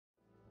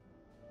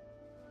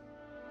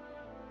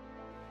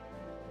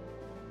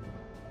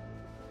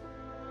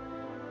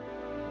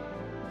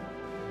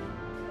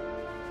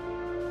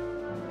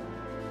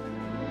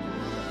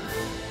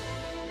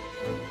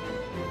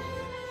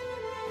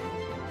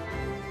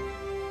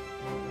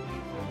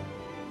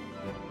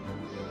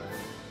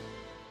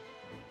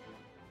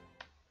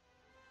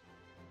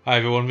Hi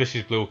everyone, this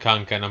is Blue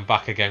Canker and I'm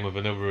back again with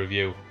another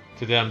review.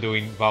 Today I'm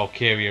doing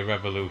Valkyria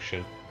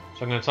Revolution.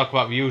 So I'm going to talk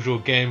about the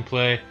usual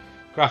gameplay,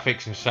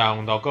 graphics and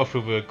sound. I'll go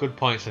through the good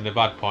points and the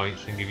bad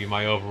points and give you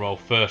my overall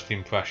first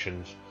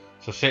impressions.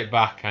 So sit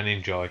back and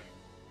enjoy.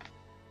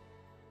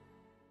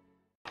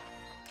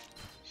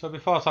 So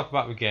before I talk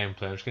about the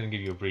gameplay, I'm just going to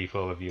give you a brief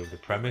overview of the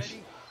premise.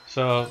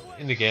 So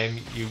in the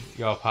game,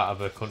 you're part of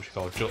a country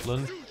called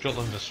Jutland.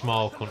 Jutland's is a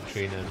small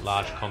country in a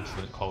large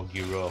continent called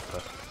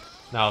Europa.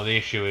 Now the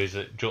issue is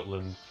that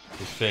Jutland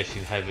is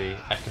facing heavy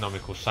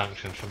economical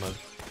sanctions from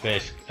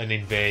an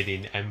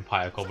invading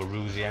empire called the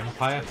Ruzi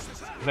Empire.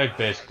 They've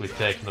basically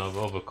taken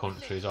over other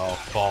countries or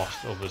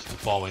forced others to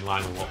fall in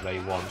line with what they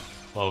want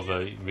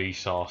over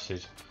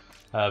resources.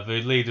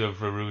 The leader of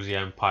the Ruzi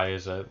Empire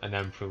is an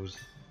emperor who's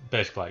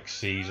basically like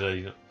Caesar,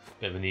 a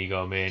bit of an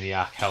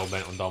egomaniac,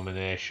 hell-bent on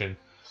domination.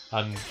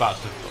 And that's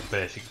the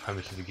basic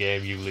premise of the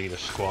game. You lead a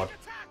squad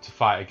to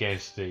fight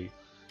against the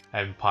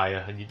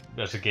Empire, and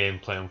as the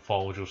gameplay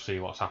unfolds, you'll see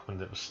what's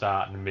happened at the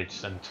start, and the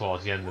midst, and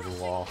towards the end of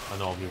the war,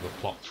 and all the other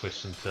plot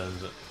twists and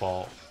turns that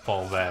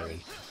fall therein.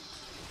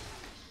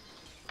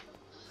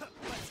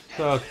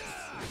 So,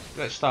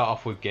 let's start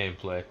off with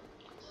gameplay.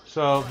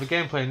 So, the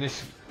gameplay in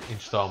this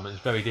installment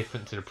is very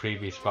different to the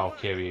previous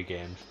Valkyria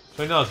games.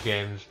 So in those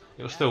games,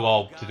 it was still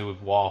all to do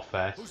with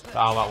warfare, but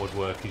how that would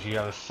work is you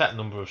have a set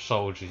number of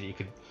soldiers that you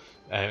could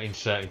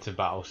insert into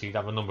battle, so you'd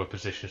have a number of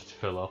positions to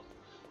fill up.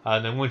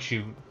 And then once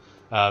you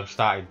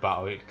started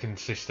battle, it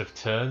consists of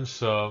turns,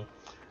 so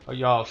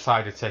your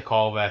side would take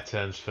all their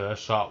turns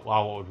first. So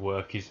how it would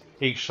work is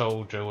each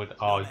soldier would,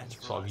 or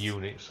sort of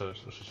unit, so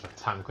it's just a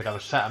tank, would have a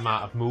set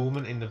amount of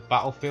movement in the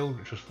battlefield,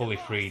 which was fully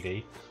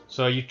 3D.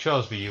 So you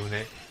chose the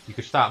unit, you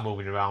could start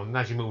moving around, and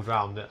as you moved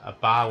around, a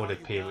bar would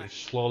appear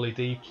which slowly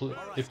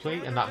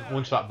deplete, and that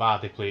once that bar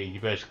depleted, you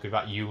basically,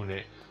 that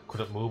unit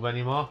couldn't move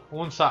anymore.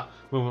 Once that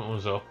movement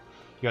was up,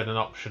 you had an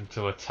option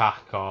to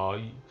attack or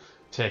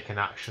take an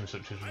action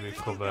such as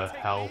recover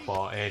health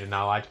or aid an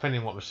ally,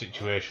 depending on what the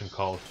situation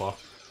called for.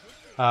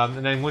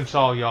 And then once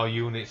all your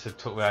units had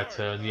took their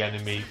turn, the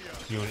enemy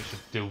units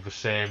would do the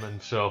same,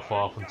 and so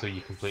forth until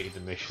you completed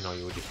the mission or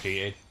you were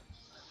defeated.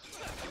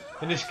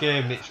 In this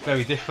game it's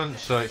very different,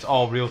 so it's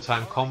all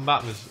real-time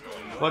combat.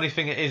 The only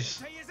thing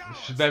it's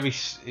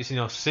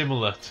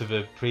similar to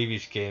the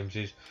previous games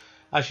is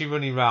as you're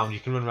running around,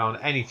 you can run around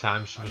any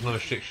time, so there's no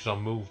restrictions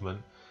on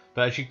movement.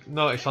 But as you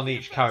notice on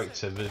each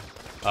character, as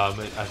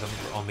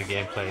I'm on the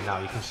gameplay now,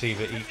 you can see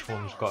that each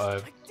one's got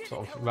a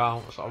sort of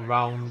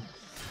round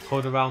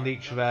hood around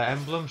each of their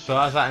emblems. So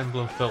as that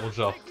emblem fills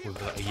up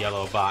with a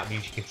yellow bar, it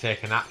means you can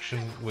take an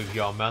action with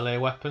your melee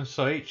weapon.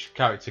 So each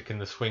character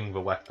can swing the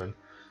weapon,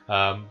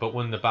 but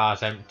when the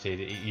bar's emptied,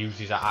 it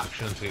uses that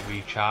action until it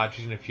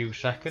recharges in a few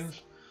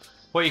seconds.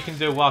 What you can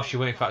do whilst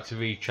you're waiting for that to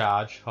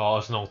recharge, or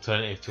as an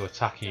alternative to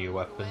attacking your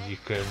weapons, you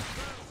can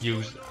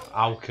use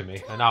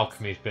alchemy, and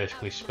alchemy is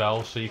basically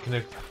spells. So you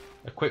can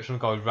equip something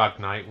called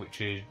ragnite,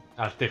 which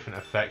has different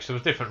effects. So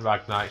there's different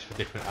ragnites for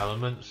different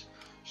elements.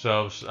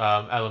 So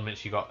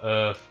elements, you got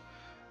earth,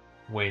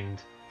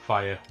 wind,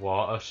 fire,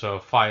 water. So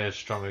fire's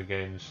strong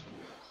against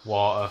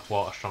water,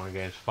 water strong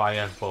against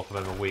fire. Both of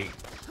them are weak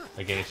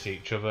against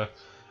each other.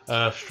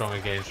 Earth strong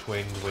against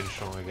wind, wind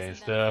strong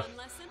against earth.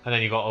 And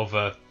then you got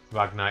other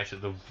ragnites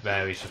that do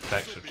various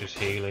effects such as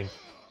healing.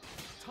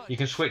 You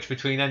can switch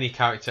between any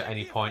character at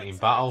any point in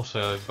battle,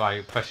 so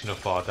by pressing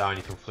up or down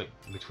you can flick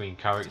between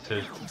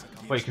characters.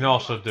 What you can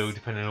also do,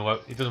 depending on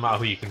it doesn't matter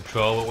who you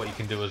control, but what you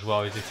can do as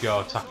well is if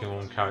you're attacking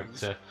one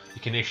character,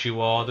 you can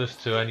issue orders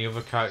to any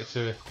other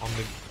character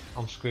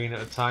on screen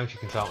at a time, so you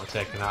can tell them to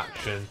take an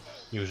action,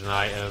 use an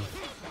item.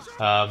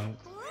 And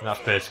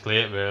that's basically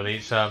it really.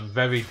 It's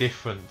very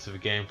different to the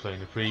gameplay in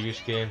the previous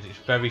games. It's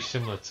very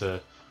similar to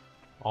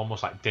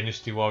almost like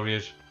Dynasty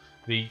Warriors.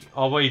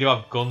 Although you do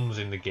have guns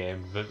in the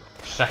game, the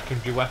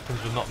secondary weapons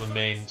are not the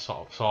main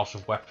source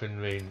of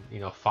weaponry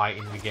in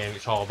fighting the game.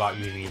 It's all about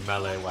using your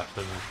melee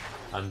weapons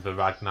and the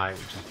ragnite,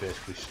 which is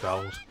basically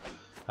spells.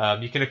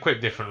 You can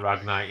equip different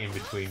ragnite in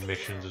between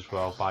missions as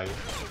well,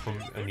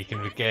 and you can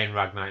regain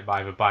ragnite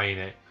by either buying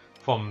it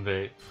from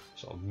the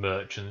sort of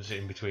merchants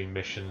in between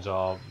missions,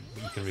 or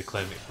you can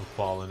reclaim it from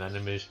fallen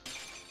enemies.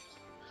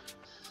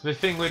 The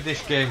thing with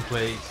this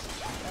gameplay,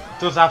 it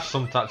does have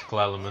some tactical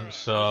elements,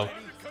 so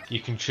you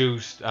can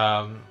choose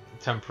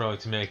temporarily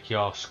to make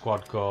your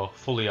squad go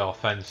fully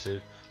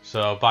offensive.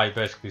 So by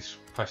basically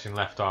pressing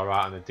left or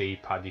right on the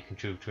D-pad, you can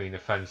choose between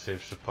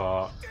offensive,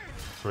 support,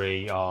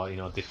 free, or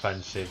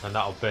defensive, and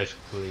that'll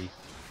basically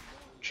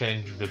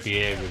change the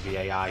behaviour of the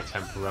AI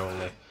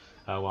temporarily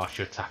whilst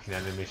you're attacking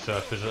enemies. So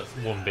if there's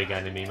one big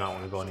enemy, you might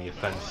want to go on the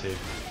offensive.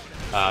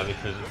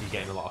 If you're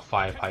getting a lot of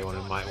firepower,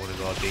 you might want to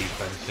go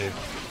defensive.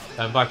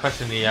 And by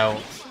pressing the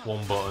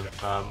L1 button,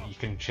 you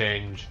can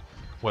change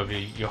whether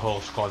your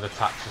whole squad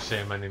attacks the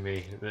same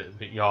enemy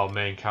that your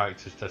main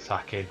character's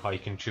attacking, or you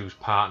can choose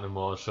partner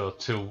mode, so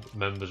two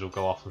members will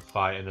go off and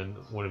fight, and then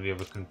one of the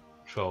other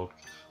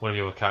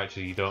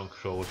characters you don't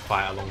control would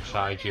fight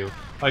alongside you,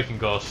 or you can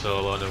go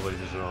solo and everybody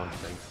does their own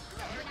thing.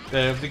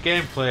 The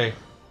gameplay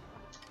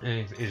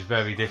is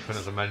very different,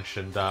 as I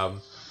mentioned. To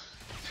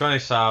be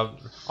honest,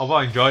 although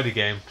I enjoy the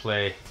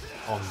gameplay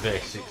on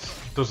this,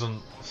 it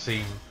doesn't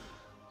seem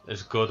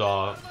as good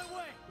or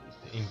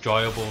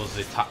enjoyable as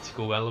the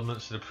tactical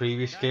elements of the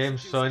previous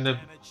games. So in the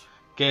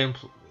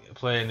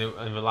gameplay in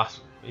the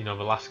last, the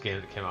last game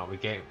that came out, the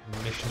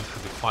missions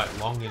could be quite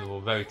long and were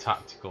very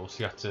tactical.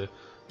 So you had to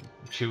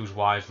choose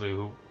wisely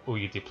who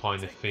you deploy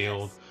in the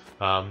field.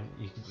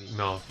 You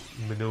know,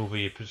 maneuver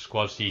your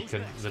squad so you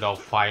can they'd all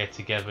fire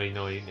together,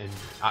 and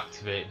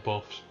activate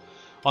buffs.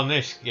 On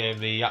this game,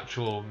 the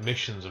actual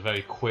missions are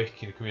very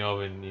quick. You can be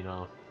over in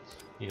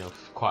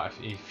quite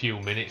a few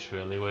minutes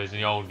really. Whereas in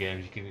the old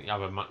games, you can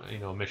have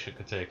a mission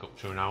could take up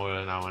to an hour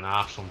and a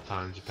half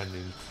sometimes,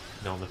 depending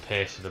on the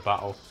pace of the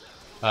battle.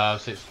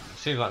 So it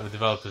seems like the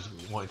developers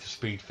wanted to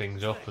speed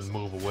things up and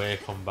move away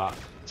from that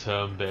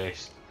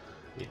turn-based,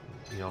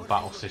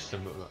 battle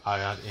system that I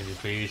had in the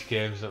previous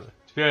games.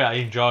 To be honest, I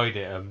enjoyed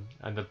it,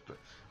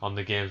 on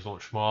the games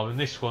much more. And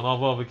this one,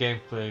 although the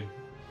gameplay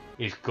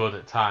is good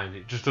at times,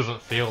 it just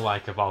doesn't feel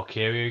like a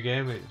Valkyria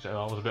game. I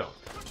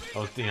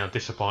was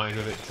disappointed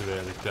with it, to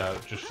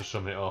really, just to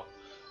sum it up.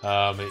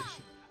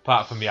 It's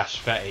apart from the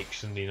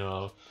aesthetics and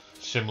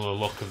similar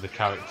look of the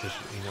characters,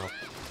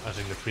 as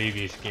in the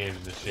previous games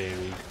in the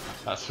series.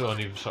 That's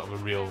only sort of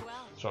a real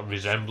sort of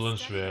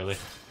resemblance, really.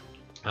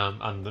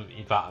 And the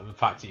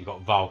fact that you've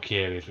got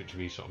Valkyries, which are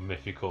these sort of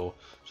mythical,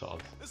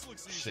 sort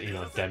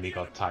of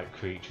demigod type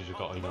creatures who've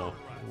got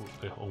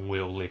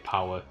unwieldy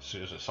power,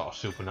 sort of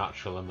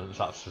supernatural elements.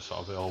 That's the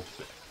sort of the old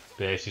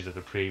basis of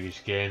the previous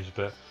games.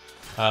 But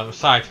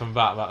aside from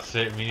that, that's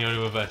it. I mean, the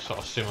only other sort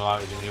of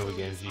similarities in the other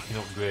games, you can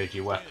upgrade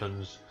your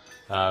weapons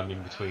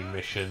in between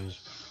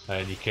missions,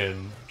 and you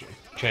can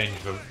change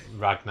the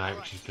ragnite,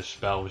 which is the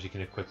spells you can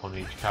equip on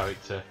each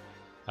character,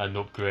 and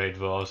upgrade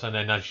those. And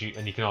then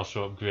you can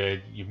also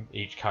upgrade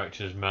each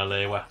character's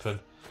melee weapon.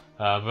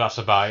 But that's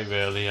about it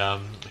really.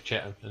 And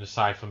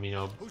aside from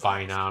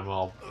buying armor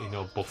or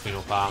buffing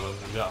up armor,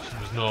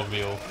 there's no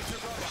real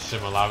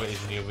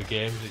similarities in the other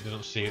games. It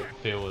doesn't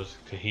feel as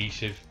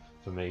cohesive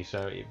for me,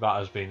 so that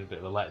has been a bit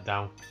of a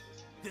letdown.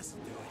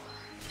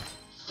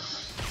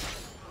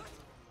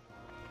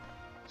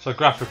 So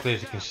graphically,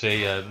 as you can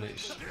see,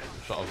 it's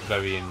sort of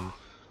very in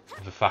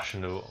the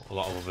fashion of a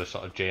lot of other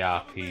sort of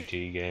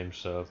JRPG games,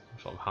 so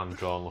sort of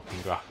hand-drawn looking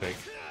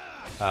graphics,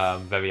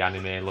 very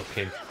anime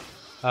looking.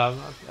 I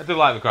do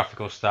like the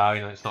graphical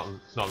style. It's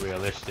not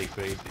realistic,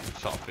 but it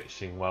sort of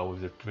fits in well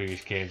with the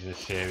previous games in the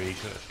series.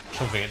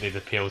 Something that did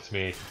appeal to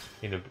me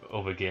in the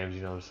other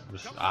games,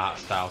 was art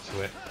style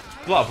to it.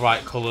 A lot of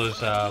bright colours,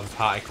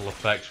 particle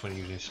effects when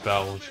using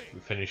spells,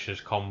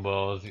 finishes,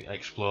 combos,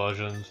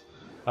 explosions.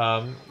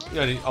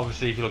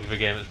 Obviously, if you're looking for a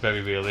game that's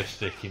very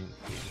realistic,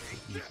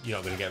 you're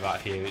not going to get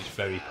that here. It's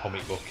very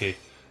comic booky,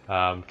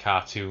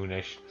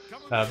 cartoonish.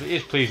 But it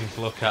is pleasing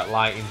to look at.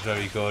 Lighting's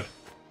very good.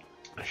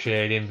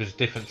 Shading. There's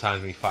different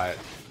times when you fight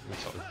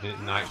sort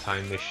of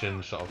nighttime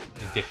missions, sort of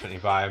in different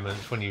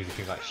environments. When you use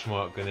things like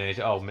smoke grenades,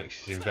 it all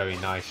mixes in very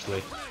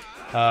nicely.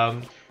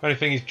 The only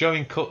thing is,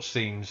 during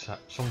cutscenes,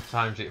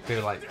 sometimes it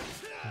feels like,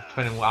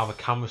 depending on how the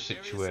camera's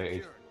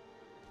situated,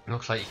 it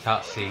looks like you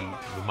can't see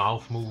the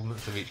mouth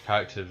movements of each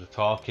character as they're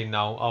talking.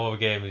 Now, our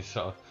game is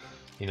sort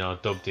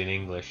of, dubbed in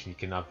English. You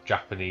can have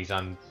Japanese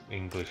and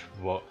English,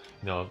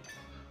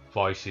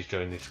 voices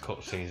during these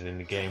cutscenes and in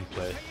the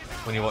gameplay.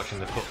 When you're watching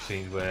the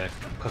cutscenes,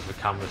 because the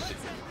camera's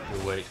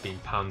the way it's being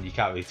panned, you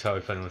can't really tell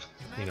if anyone's,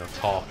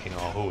 talking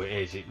or who it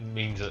is. It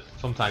means that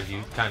sometimes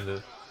you kind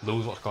of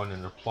lose what's going on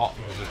in the plot,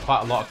 because there's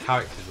quite a lot of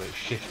characters where it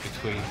shifts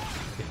between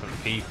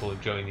different people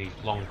during these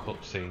long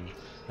cutscenes.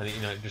 And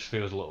it just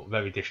feels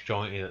very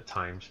disjointed at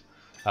times.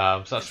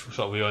 So that's sort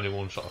of the only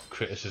one sort of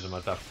criticism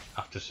I'd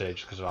have to say,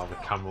 just because of how the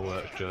camera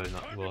works during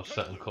those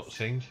certain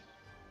cutscenes.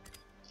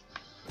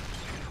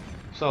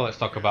 So let's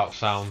talk about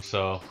sound.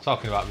 So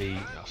talking about the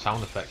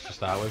sound effects to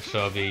start with.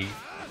 So the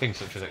things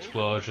such as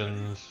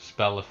explosions,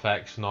 spell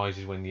effects,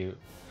 noises when you're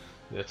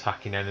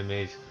attacking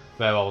enemies,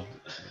 they're all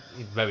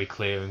very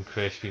clear and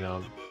crisp.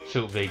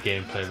 Suit the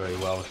gameplay very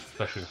well,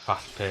 especially the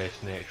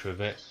fast-paced nature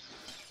of it.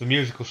 The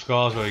musical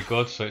score is very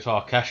good, so it's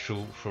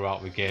orchestral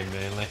throughout the game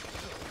mainly.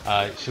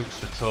 It suits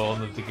the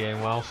tone of the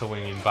game well, so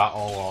when you're in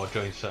battle or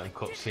during certain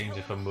cutscenes,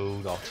 if a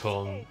mood or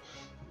tone,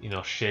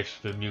 shifts,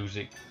 the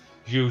music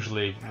is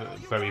usually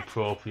very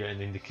appropriate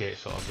and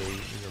indicates sort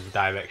of the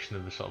direction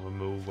of the sort of a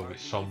move, whether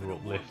it's somber,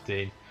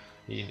 uplifting.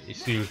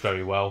 It's used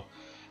very well.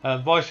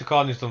 Voice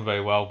recording is done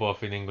very well,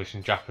 both in English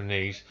and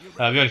Japanese.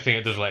 The only thing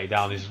that does let you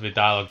down is the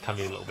dialogue can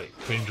be a little bit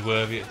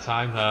cringe-worthy at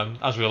times.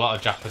 As with a lot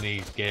of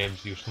Japanese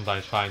games, you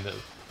sometimes find that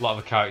a lot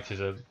of the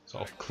characters are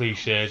sort of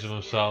cliches of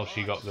themselves.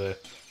 You got the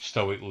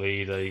stoic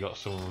leader, you got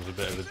someone who's a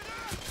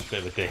bit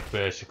of a dick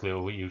basically,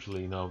 who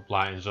usually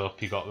lightens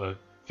up. You got the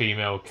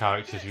female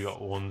characters, you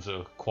got ones that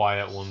are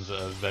quiet, ones that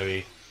are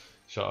very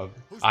sort of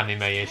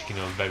anime-esque,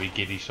 very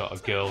giddy sort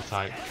of girl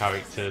type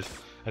characters.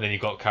 And then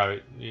you've got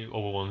other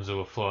ones who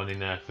are thrown in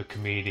there for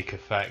comedic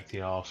effect,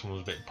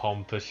 someone's a bit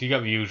pompous. You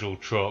get the usual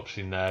tropes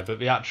in there, but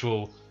the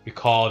actual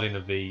recording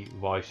of the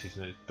voices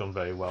is done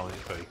very well and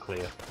it's very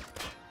clear.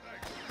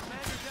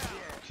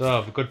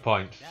 So, the good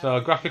points. So,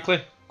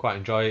 graphically, quite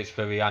enjoy it. It's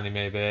very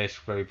anime based,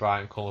 very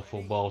bright and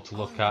colourful ball to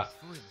look at.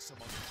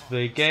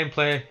 The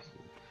gameplay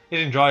is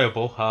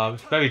enjoyable.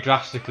 It's very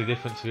drastically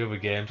different to the other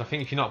games. I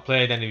think if you've not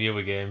played any of the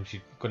other games,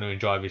 you're going to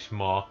enjoy this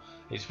more.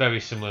 It's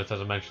very similar to,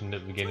 as I mentioned at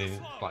the beginning,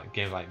 like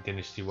games like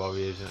Dynasty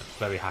Warriors, and it's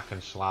very hack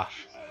and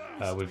slash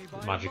with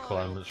magical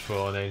elements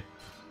thrown in.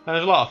 And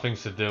there's a lot of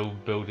things to do,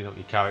 building up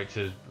your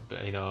characters,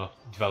 you know,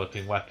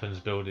 developing weapons,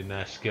 building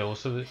their skills.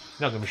 So there's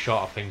not going to be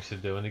short of things to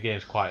do, and the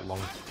game's quite long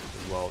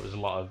as well. There's a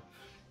lot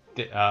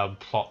of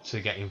plot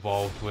to get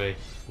involved with,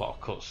 a lot of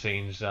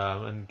cutscenes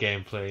and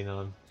gameplay. You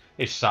know,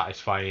 it's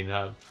satisfying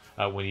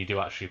when you do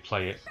actually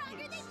play it.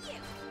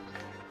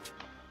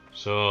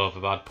 So the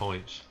bad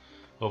points.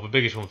 Well, the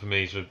biggest one for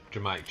me is the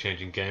dramatic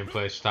change in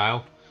gameplay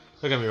style.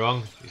 Don't get me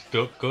wrong, it's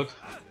good,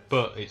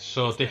 but it's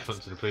so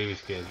different to the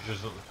previous games.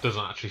 It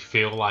doesn't actually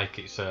feel like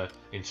it's an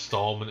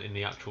installment in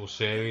the actual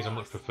series. I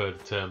much prefer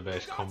the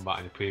turn-based combat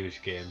in the previous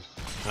games,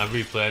 and I've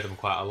replayed them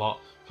quite a lot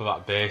for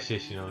that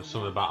basis. You know,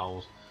 some of the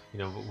battles, you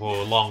know,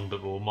 were long,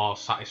 but were more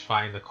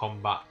satisfying. The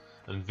combat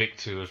and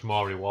victory was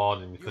more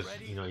rewarding because,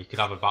 you know, you could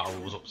have a battle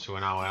that was up to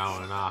an hour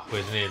and a half,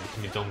 whereas here it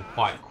can be done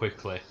quite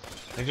quickly.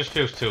 It just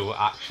feels too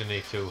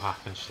actiony, too hack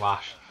and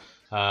slash.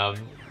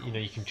 You know,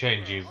 you can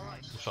change your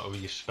sort of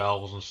your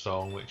spells and so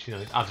on, which, you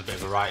know, it adds a bit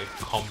of variety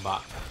to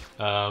combat.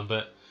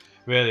 But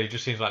really, it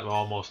just seems like we're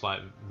almost like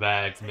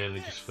there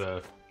mainly just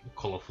for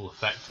colourful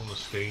effects on the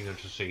screen and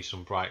to see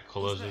some bright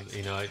colours. And,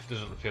 you know, it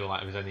doesn't feel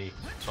like there's any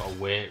sort of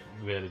weight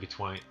really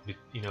between,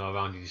 you know,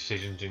 around your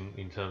decisions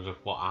in terms of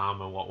what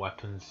armour, what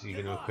weapons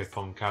you're going to equip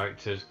on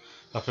characters.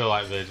 I feel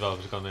like the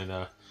developers gone in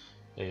a,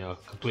 you know,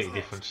 completely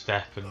different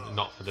step and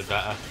not for the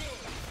better.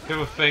 The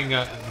other thing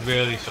that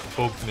really sort of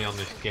bugged me on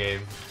this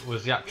game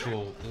was the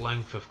actual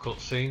length of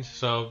cutscenes.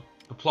 So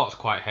the plot's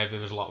quite heavy,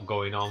 there's a lot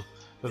going on,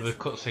 but the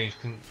cutscenes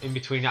can, in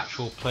between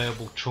actual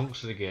playable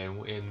chunks of the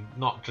game, in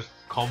not just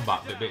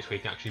combat, but bits where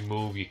you can actually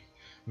move your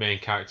main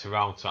character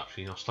around to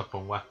actually, you know, stop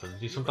on weapons.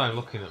 You're sometimes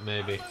looking at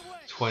maybe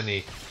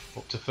 20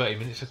 up to 30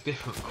 minutes of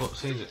different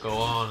cutscenes that go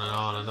on and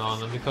on and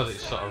on, and because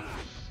it's sort of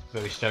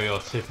very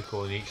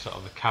stereotypical in each sort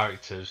of the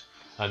characters,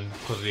 and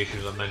because of the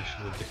issues I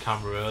mentioned with the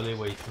camera earlier,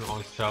 where you can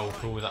always tell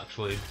who was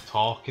actually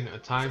talking at the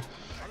time,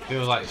 it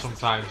feels like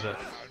sometimes that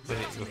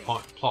the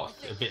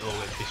plot's a bit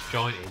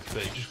disjointed,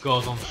 but it just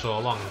goes on so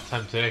long. The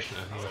temptation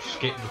to, you know,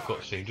 skip the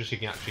cutscene just so you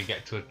can actually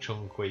get to a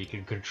chunk where you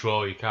can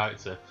control your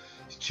character.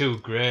 It's too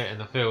great,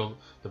 and I feel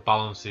the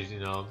balance is, you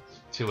know,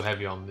 too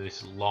heavy on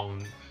this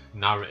long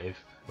narrative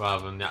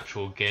rather than the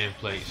actual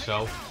gameplay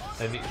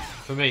itself. And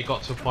for me, it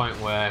got to a point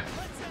where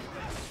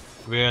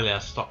really I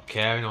stopped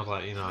caring. I was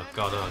like, you know, I've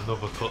got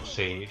another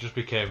cutscene. It just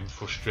became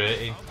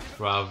frustrating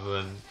rather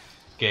than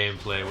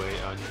gameplay where,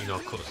 you know,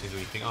 cutscenes where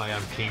you think, oh yeah,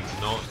 I'm keen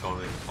to know what's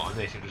going on.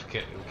 This it just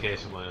get a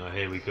case of like, oh,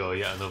 here we go,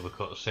 yet another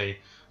cutscene.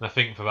 And I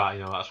think for that, you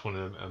know, that's one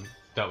of them,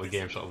 that with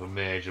games sort of a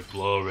major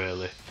blow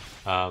really,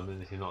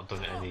 and if you've not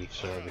done it any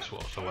service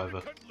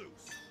whatsoever.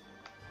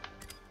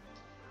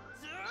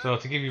 So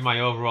to give you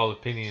my overall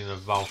opinion of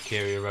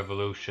Valkyria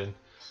Revolution,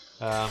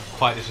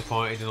 quite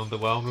disappointed and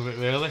underwhelmed with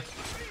it really.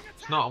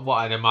 It's not what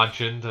I'd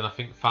imagined, and I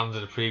think fans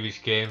of the previous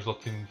games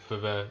looking for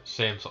the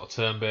same sort of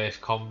turn-based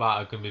combat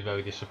are going to be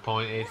very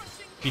disappointed.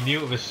 If you're new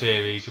to the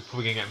series, you're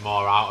probably going to get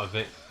more out of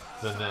it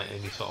than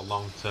any sort of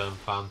long-term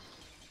fan.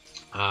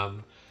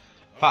 In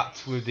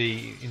fact, with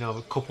the, you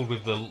know, coupled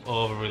with the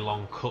overly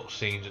long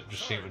cutscenes that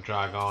just seem to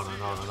drag on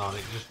and on and on,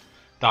 it just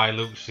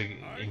dilutes the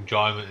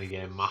enjoyment of the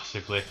game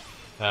massively.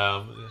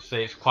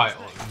 Say it's quite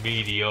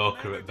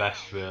mediocre at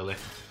best really.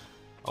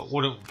 I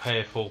wouldn't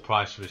pay full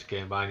price for this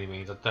game by any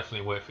means. I'd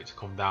definitely wait for it to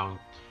come down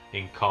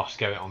in cost,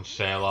 get it on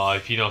sale, or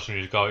if you know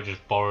somebody who's got it,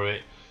 just borrow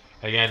it.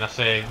 Again, I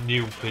say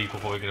new people are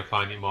probably going to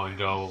find it more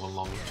enjoyable than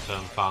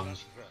long-term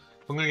fans.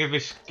 If I'm going to give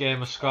this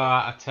game a score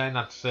out of 10,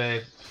 I'd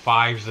say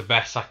 5's the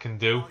best I can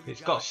do.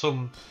 It's got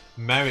some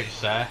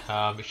merits there,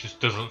 it just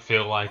doesn't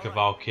feel like a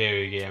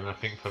Valkyria game, and I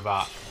think for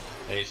that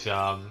it's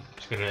going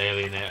to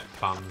alienate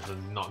fans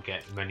and not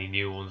get many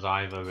new ones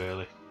either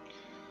really.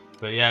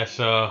 But yeah,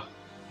 so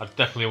I'd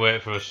definitely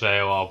wait for a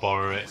sale or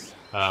borrow it,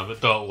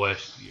 but don't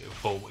waste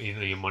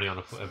your money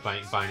on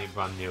buying it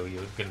brand new.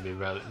 You're going to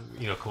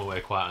be, you know, come away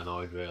quite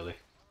annoyed really.